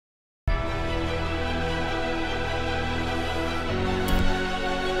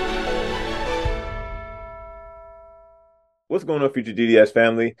What's going on, Future DDS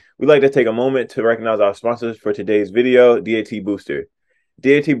family? We'd like to take a moment to recognize our sponsors for today's video, DAT Booster.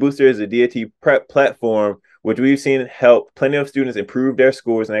 DAT Booster is a DAT prep platform which we've seen help plenty of students improve their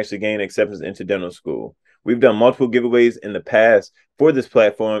scores and actually gain acceptance into dental school. We've done multiple giveaways in the past for this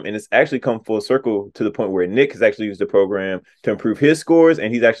platform, and it's actually come full circle to the point where Nick has actually used the program to improve his scores,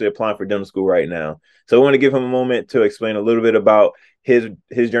 and he's actually applying for dental school right now. So I want to give him a moment to explain a little bit about his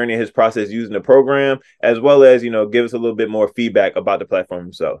journey and his process using the program, as well as, give us a little bit more feedback about the platform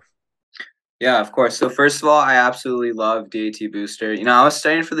himself. Yeah, of course. So first of all, I absolutely love DAT Booster. I was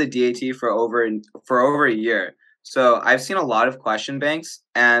studying for the DAT for over a year. So I've seen a lot of question banks,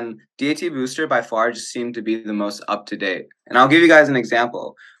 and DAT Booster by far just seemed to be the most up to date. And I'll give you guys an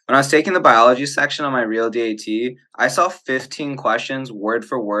example. When I was taking the biology section on my real DAT, I saw 15 questions word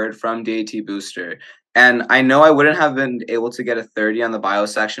for word from DAT Booster. And I know I wouldn't have been able to get a 30 on the bio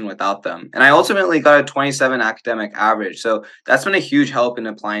section without them. And I ultimately got a 27 academic average. So that's been a huge help in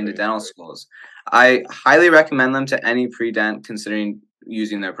applying to dental schools. I highly recommend them to any pre-dent considering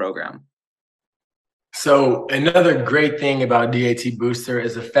using their program. So another great thing about DAT Booster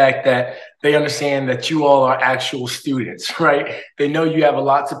is the fact that they understand that you all are actual students, right? They know you have a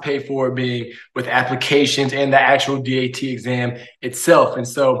lot to pay for, being with applications and the actual DAT exam itself. And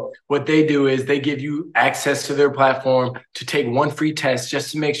so what they do is they give you access to their platform to take one free test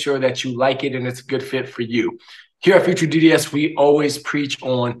just to make sure that you like it and it's a good fit for you. Here at FutureDDS, we always preach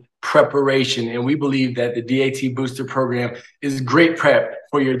on preparation, and we believe that the DAT Booster program is great prep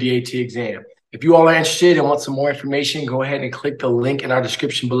for your DAT exam. If you all are interested and want some more information, go ahead and click the link in our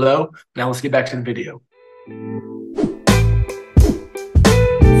description below. Now let's get back to the video.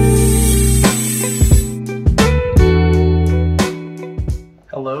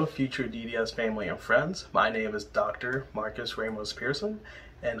 Hello, Future DDS family and friends. My name is Dr. Marcus Ramos Pearson,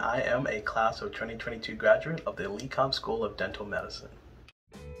 and I am a class of 2022 graduate of the LECOM School of Dental Medicine.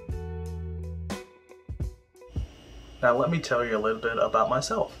 Now let me tell you a little bit about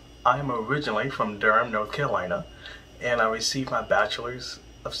myself. I am originally from Durham, North Carolina, and I received my Bachelor's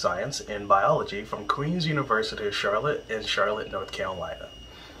of Science in Biology from Queen's University of Charlotte in Charlotte, North Carolina.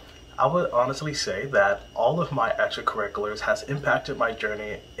 I would honestly say that all of my extracurriculars has impacted my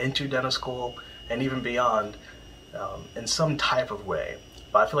journey into dental school and even beyond in some type of way.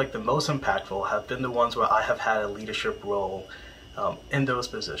 But I feel like the most impactful have been the ones where I have had a leadership role in those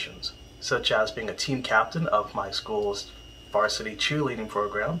positions, such as being a team captain of my school's varsity cheerleading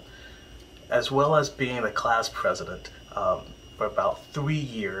program, as well as being the class president for about 3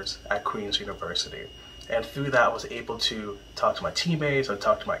 years at Queen's University. And through that, I was able to talk to my teammates and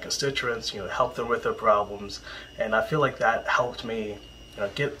talk to my constituents, help them with their problems. And I feel like that helped me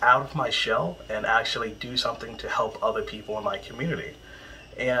get out of my shell and actually do something to help other people in my community.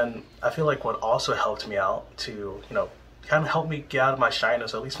 And I feel like what also helped me out to, kind of help me get out of my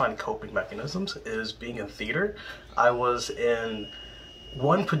shyness, or at least find coping mechanisms, is being in theater. I was in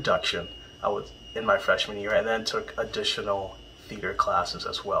one production. I was in my freshman year, and then took additional theater classes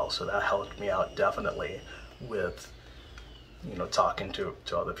as well. So that helped me out definitely with, talking to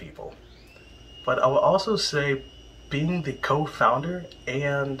other people. But I will also say being the co-founder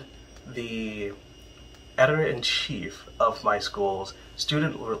and the editor-in-chief of my school's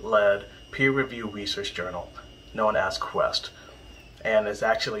student-led peer-review research journal, known as Quest, and is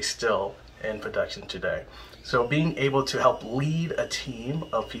actually still in production today. So being able to help lead a team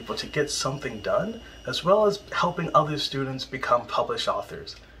of people to get something done, as well as helping other students become published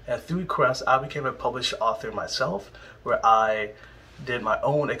authors. And through Quest, I became a published author myself, where I did my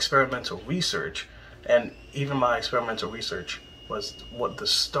own experimental research, and even my experimental research was what the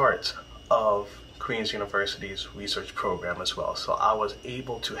start of Queen's University's research program as well. So I was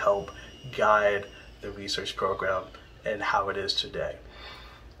able to help guide the research program and how it is today.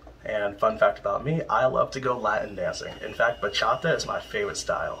 And fun fact about me, I love to go Latin dancing. In fact, bachata is my favorite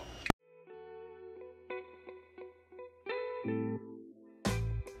style.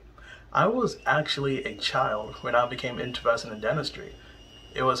 I was actually a child when I became interested in dentistry.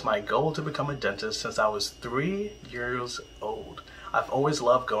 It was my goal to become a dentist since I was 3 years old. I've always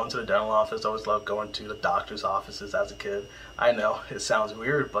loved going to the dental office, always loved going to the doctor's offices as a kid. I know it sounds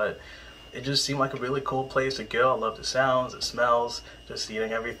weird, but it just seemed like a really cool place to go. I love the sounds, the smells, just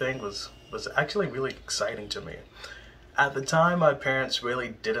eating everything was actually really exciting to me. At the time, my parents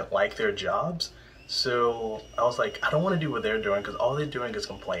really didn't like their jobs, so I was like, I don't want to do what they're doing because all they're doing is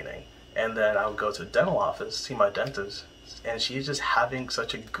complaining. And then I would go to the dental office, see my dentist, and she's just having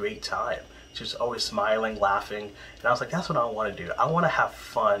such a great time. She's always smiling, laughing, and I was like, that's what I want to do. I want to have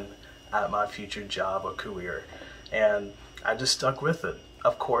fun at my future job or career, and I just stuck with it.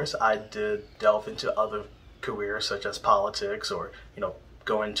 Of course, I did delve into other careers such as politics or,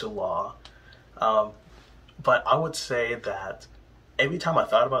 go into law. But I would say that every time I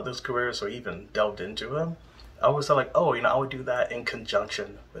thought about those careers or even delved into them, I always thought like, oh, I would do that in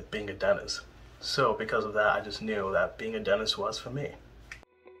conjunction with being a dentist. So because of that, I just knew that being a dentist was for me.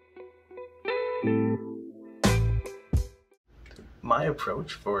 My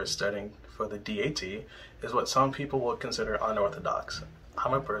approach for studying for the DAT is what some people would consider unorthodox.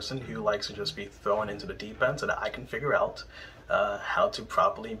 I'm a person who likes to just be thrown into the deep end so that I can figure out how to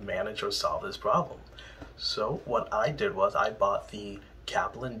properly manage or solve this problem. So what I did was I bought the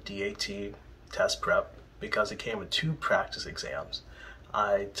Kaplan DAT test prep because it came with 2 practice exams.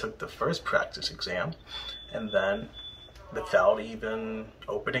 I took the first practice exam, and then without even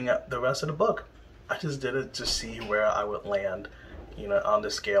opening up the rest of the book, I just did it to see where I would land, on the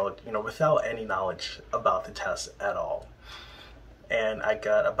scale, without any knowledge about the test at all. And I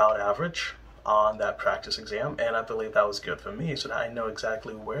got about average on that practice exam, and I believe that was good for me so that I know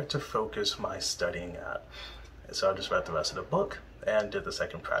exactly where to focus my studying at. And so I just read the rest of the book and did the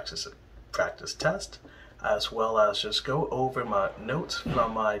second practice test, as well as just go over my notes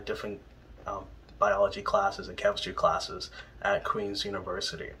from my different biology classes and chemistry classes at Queen's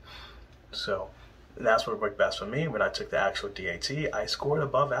University. So that's what worked best for me. When I took the actual DAT, I scored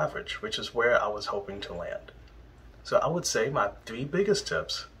above average, which is where I was hoping to land. So I would say my 3 biggest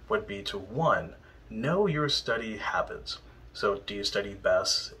tips would be to 1, know your study habits. So do you study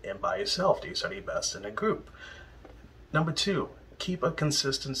best by yourself? Do you study best in a group? Number 2, keep a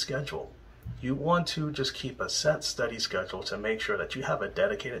consistent schedule. You want to just keep a set study schedule to make sure that you have a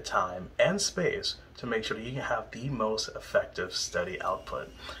dedicated time and space to make sure that you can have the most effective study output.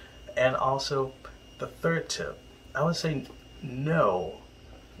 And also, the 3rd tip, I would say know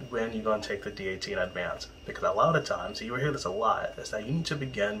when you're going to take the DAT in advance, because a lot of times, you will hear this a lot, is that you need to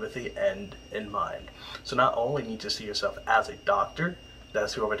begin with the end in mind. So not only need to see yourself as a doctor,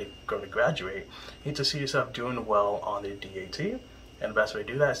 that's who already going to graduate, you need to see yourself doing well on the DAT, and the best way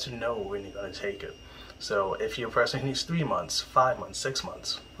to do that is to know when you're going to take it. So if you're a person who needs 3 months, 5 months, 6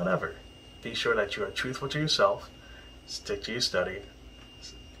 months, whatever, be sure that you are truthful to yourself, stick to your study,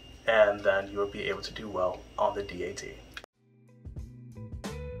 and then you will be able to do well on the DAT.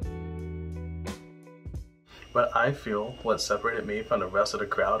 But I feel what separated me from the rest of the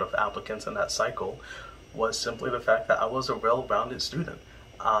crowd of applicants in that cycle was simply the fact that I was a well-rounded student.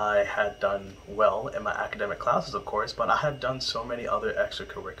 I had done well in my academic classes, of course, but I had done so many other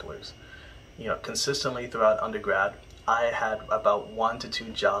extracurriculars. Consistently throughout undergrad, I had about 1 to 2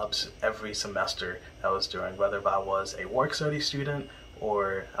 jobs every semester I was doing, whether I was a work study student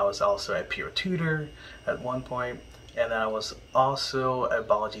or I was also a peer tutor at one point. And then I was also a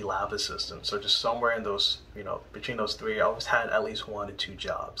biology lab assistant. So just somewhere in those, between those 3, I always had at least 1 to 2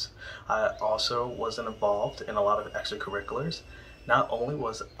 jobs. I also wasn't involved in a lot of extracurriculars. Not only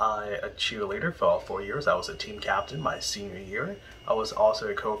was I a cheerleader for all 4 years, I was a team captain my senior year. I was also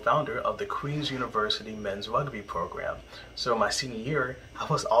a co-founder of the Queen's University men's rugby program. So my senior year, I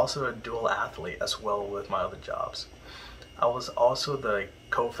was also a dual athlete as well with my other jobs. I was also the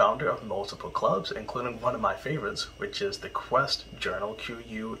co-founder of multiple clubs, including one of my favorites, which is the Quest Journal,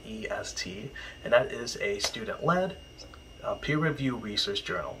 Q-U-E-S-T, and that is a student-led peer-reviewed research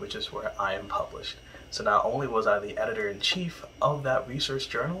journal, which is where I am published. So not only was I the editor-in-chief of that research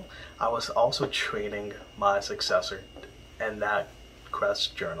journal, I was also training my successor, and that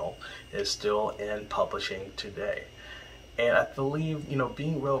Quest Journal is still in publishing today. And I believe,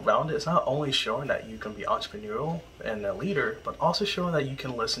 being well-rounded is not only showing that you can be entrepreneurial and a leader, but also showing that you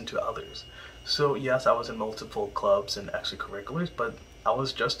can listen to others. So yes, I was in multiple clubs and extracurriculars, but I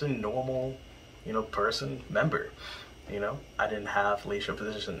was just a normal, person, member. I didn't have leadership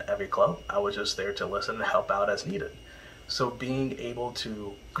positions in every club. I was just there to listen and help out as needed. So being able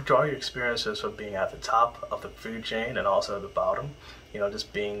to draw your experiences from being at the top of the food chain and also at the bottom,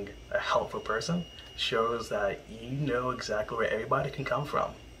 just being a helpful person, shows that you know exactly where everybody can come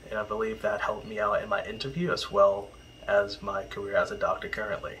from. And I believe that helped me out in my interview as well as my career as a doctor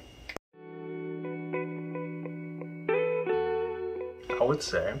currently. I would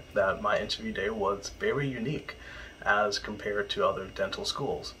say that my interview day was very unique as compared to other dental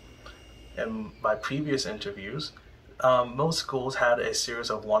schools. In my previous interviews, most schools had a series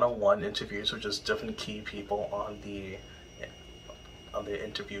of one-on-one interviews with just different key people on the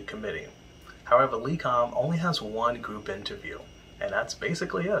interview committee. However, LECOM only has 1 group interview, and that's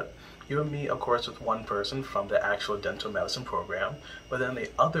basically it. You will meet, of course, with one person from the actual dental medicine program, but then the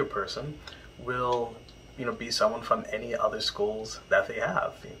other person will, be someone from any other schools that they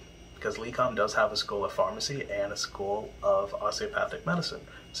have. because LECOM does have a school of pharmacy and a school of osteopathic medicine.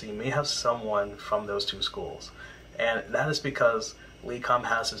 So you may have someone from those two schools. And that is because LECOM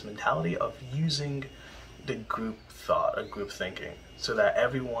has this mentality of using the group thought or group thinking so that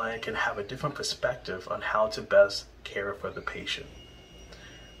everyone can have a different perspective on how to best care for the patient.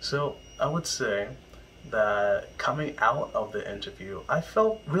 So I would say that coming out of the interview, I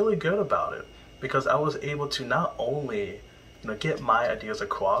felt really good about it because I was able to not only get my ideas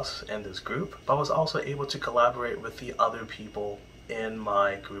across in this group, but I was also able to collaborate with the other people in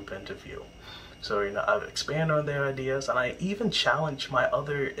my group interview. So I've expanded on their ideas, and I even challenged my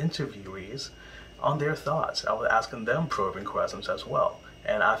other interviewees on their thoughts. I was asking them probing questions as well,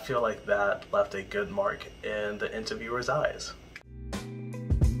 and I feel like that left a good mark in the interviewer's eyes.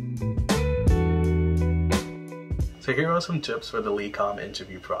 So here are some tips for the LECOM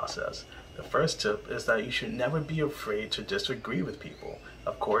interview process. The first tip is that you should never be afraid to disagree with people.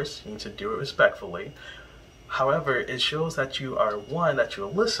 Of course, you need to do it respectfully. However, it shows that you are that you're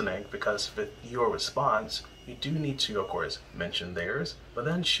listening, because with your response, you do need to, of course, mention theirs, but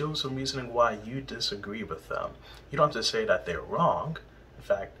then show some reasoning why you disagree with them. You don't have to say that they're wrong. In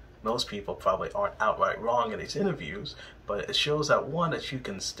fact, most people probably aren't outright wrong in these interviews, but it shows that you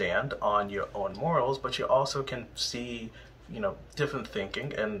can stand on your own morals, but you also can see, different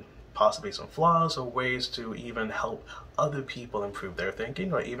thinking and possibly some flaws or ways to even help other people improve their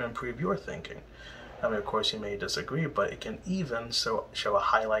thinking or even improve your thinking. I mean, of course, you may disagree, but it can even show a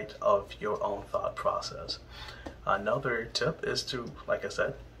highlight of your own thought process. Another tip is to, like I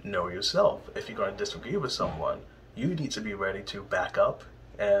said, know yourself. If you're going to disagree with someone, you need to be ready to back up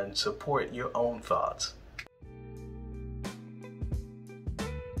and support your own thoughts.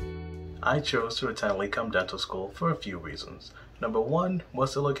 I chose to attend LECOM Dental School for a few reasons. Number one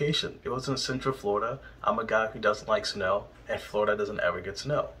was the location. It was in Central Florida. I'm a guy who doesn't like snow, and Florida doesn't ever get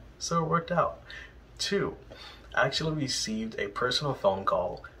snow, so it worked out. Two, I actually received a personal phone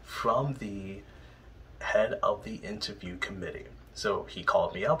call from the head of the interview committee. So he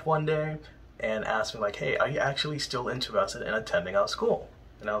called me up one day and asked me like, hey, are you actually still interested in attending our school?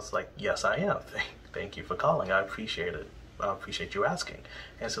 And I was like, yes, I am. Thank you for calling. I appreciate it. I appreciate you asking.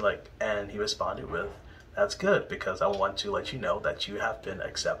 And so and he responded with, that's good, because I want to let you know that you have been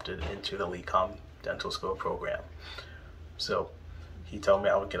accepted into the LECOM Dental School program. So he told me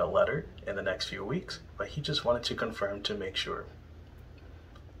I would get a letter in the next few weeks, but he just wanted to confirm to make sure.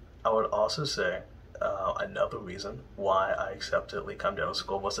 I would also say another reason why I accepted LECOM Dental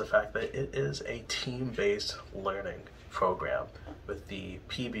School was the fact that it is a team-based learning program with the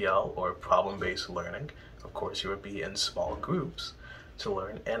PBL, or problem-based learning. Of course, you would be in small groups to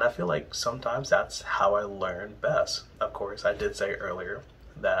learn, and I feel like sometimes that's how I learn best. Of course, I did say earlier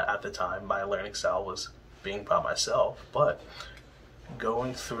that at the time my learning style was being by myself, but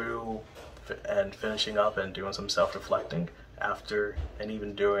going through and finishing up and doing some self-reflecting after and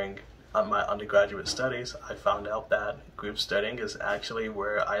even during my undergraduate studies, I found out that group studying is actually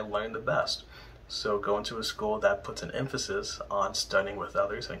where I learn the best. So going to a school that puts an emphasis on studying with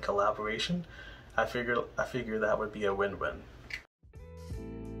others and collaboration, I figure that would be a win-win.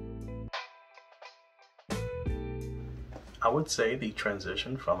 I would say the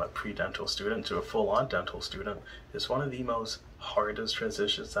transition from a pre-dental student to a full-on dental student is one of the most hardest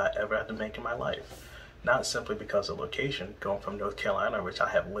transitions I ever had to make in my life. Not simply because of location, going from North Carolina, which I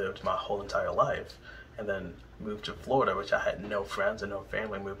have lived my whole entire life, and then moved to Florida, which I had no friends and no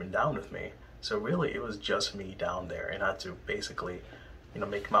family moving down with me. So really, it was just me down there, and I had to basically,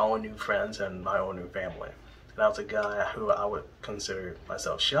 make my own new friends and my own new family. And I was a guy who I would consider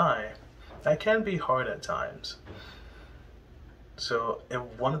myself shy. That can be hard at times. So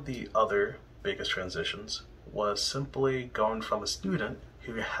one of the other biggest transitions was simply going from a student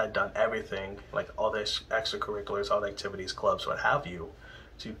who had done everything, like all the extracurriculars, all the activities, clubs, what have you,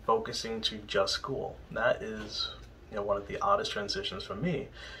 to focusing to just school. That is, one of the oddest transitions for me,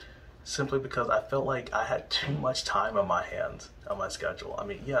 simply because I felt like I had too much time on my hands, on my schedule. I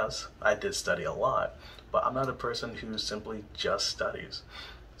mean, yes, I did study a lot, but I'm not a person who simply just studies.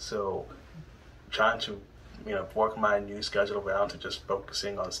 So trying to work my new schedule around to just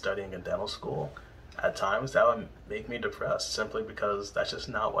focusing on studying in dental school, at times that would make me depressed, simply because that's just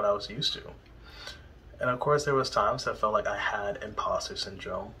not what I was used to. And of course, there was times I felt like I had imposter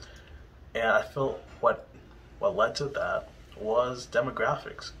syndrome, and I felt what led to that was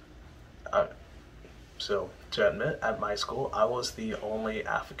demographics. So to admit, at my school, I was the only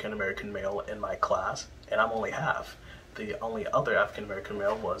African American male in my class, and I'm only half. The only other African American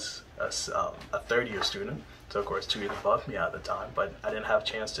male was a third-year student, so of course 2 years above me at the time, but I didn't have a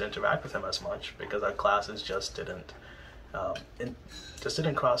chance to interact with him as much because our classes just didn't and just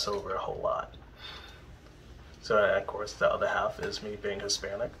didn't cross over a whole lot. So of course the other half is me being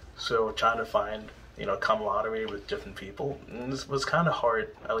Hispanic, so trying to find camaraderie with different people, and this was kind of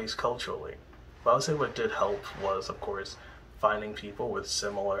hard, at least culturally. But I would say what did help was, of course, finding people with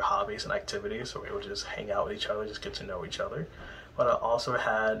similar hobbies and activities, so we would just hang out with each other, just get to know each other. But I also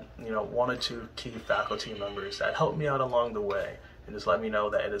had, one or two key faculty members that helped me out along the way and just let me know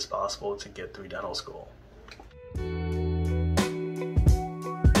that it is possible to get through dental school.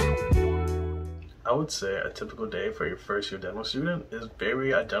 I would say a typical day for a first-year dental student is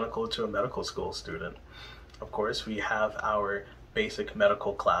very identical to a medical school student. Of course, we have our basic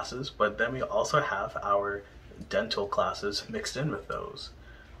medical classes, but then we also have our dental classes mixed in with those.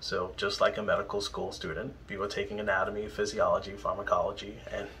 So just like a medical school student, we were taking anatomy, physiology, pharmacology,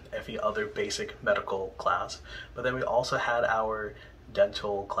 and every other basic medical class. But then we also had our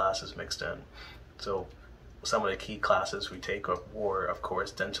dental classes mixed in. So some of the key classes we take were, of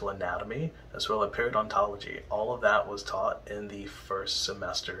course, dental anatomy, as well as periodontology. All of that was taught in the first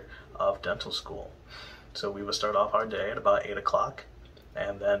semester of dental school. So we would start off our day at about 8 o'clock,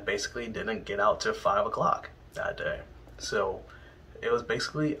 and then basically didn't get out till 5 o'clock that day. So it was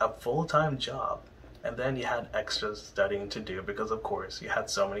basically a full-time job. And then you had extra studying to do because, of course, you had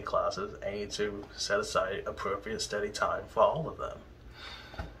so many classes and you need to set aside appropriate study time for all of them.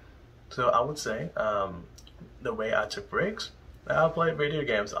 So I would say the way I took breaks, I played video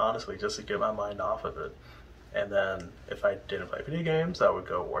games, honestly, just to get my mind off of it. And then if I didn't play video games, I would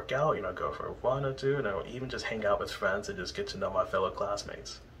go work out, go for a run or two, and I would even just hang out with friends and just get to know my fellow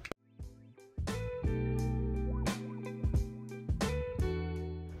classmates.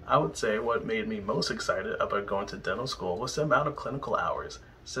 I would say what made me most excited about going to dental school was the amount of clinical hours.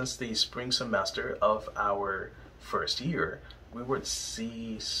 Since the spring semester of our first year, we would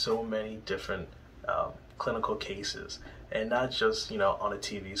see so many different clinical cases, and not just on a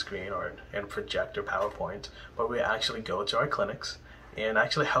TV screen or in projector PowerPoint, but we actually go to our clinics and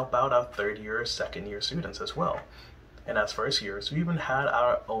actually help out our third year, second year students as well. And as first years, we even had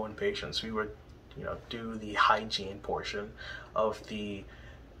our own patients. We would do the hygiene portion of the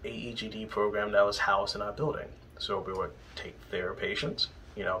AEGD program that was housed in our building. So we would take their patients,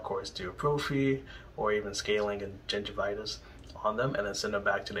 of course, do prophy or even scaling and gingivitis on them, and then send them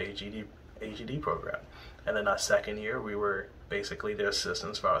back to the AEGD program. And then our second year, we were basically their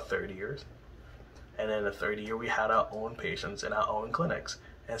assistants for our third years. And then the third year, we had our own patients in our own clinics.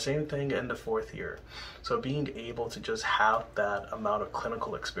 And same thing in the fourth year. So being able to just have that amount of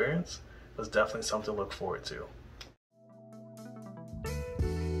clinical experience was definitely something to look forward to.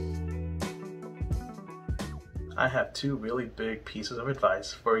 I have two really big pieces of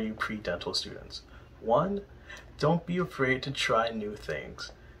advice for you pre-dental students. One, don't be afraid to try new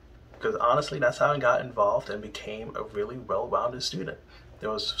things. Because honestly, that's how I got involved and became a really well-rounded student.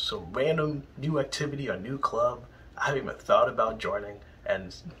 There was some random new activity or new club I haven't even thought about joining,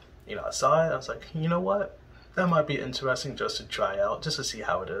 and I saw it, I was like, you know what? That might be interesting just to try out, just to see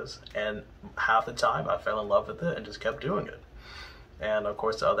how it is. And half the time I fell in love with it and just kept doing it. And of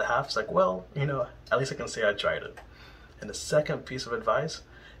course the other half is like, well, at least I can say I tried it. And the second piece of advice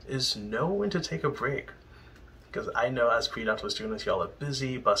is know when to take a break. Because I know as pre-dental students, y'all are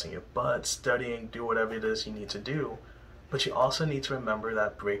busy, busting your butt, studying, do whatever it is you need to do. But you also need to remember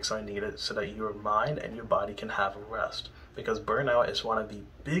that breaks are needed so that your mind and your body can have a rest. Because burnout is one of the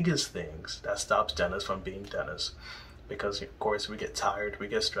biggest things that stops dentists from being dentists. Because of course we get tired, we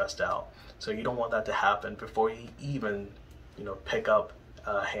get stressed out. So you don't want that to happen before you even, pick up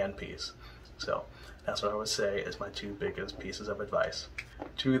a handpiece. So that's what I would say is my two biggest pieces of advice.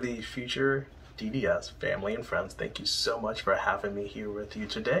 To the future DDS family and friends, thank you so much for having me here with you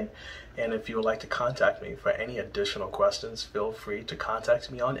today. And if you would like to contact me for any additional questions, feel free to contact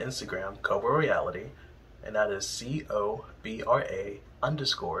me on Instagram, Cobra Reality, and that is COBRA_ROYALITY.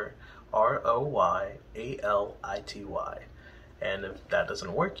 And if that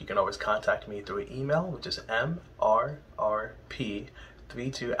doesn't work, you can always contact me through an email, which is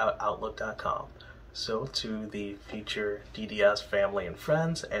mrrp32@outlook.com. So to the future DDS family and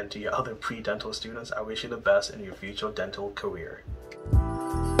friends, and to your other pre-dental students, I wish you the best in your future dental career.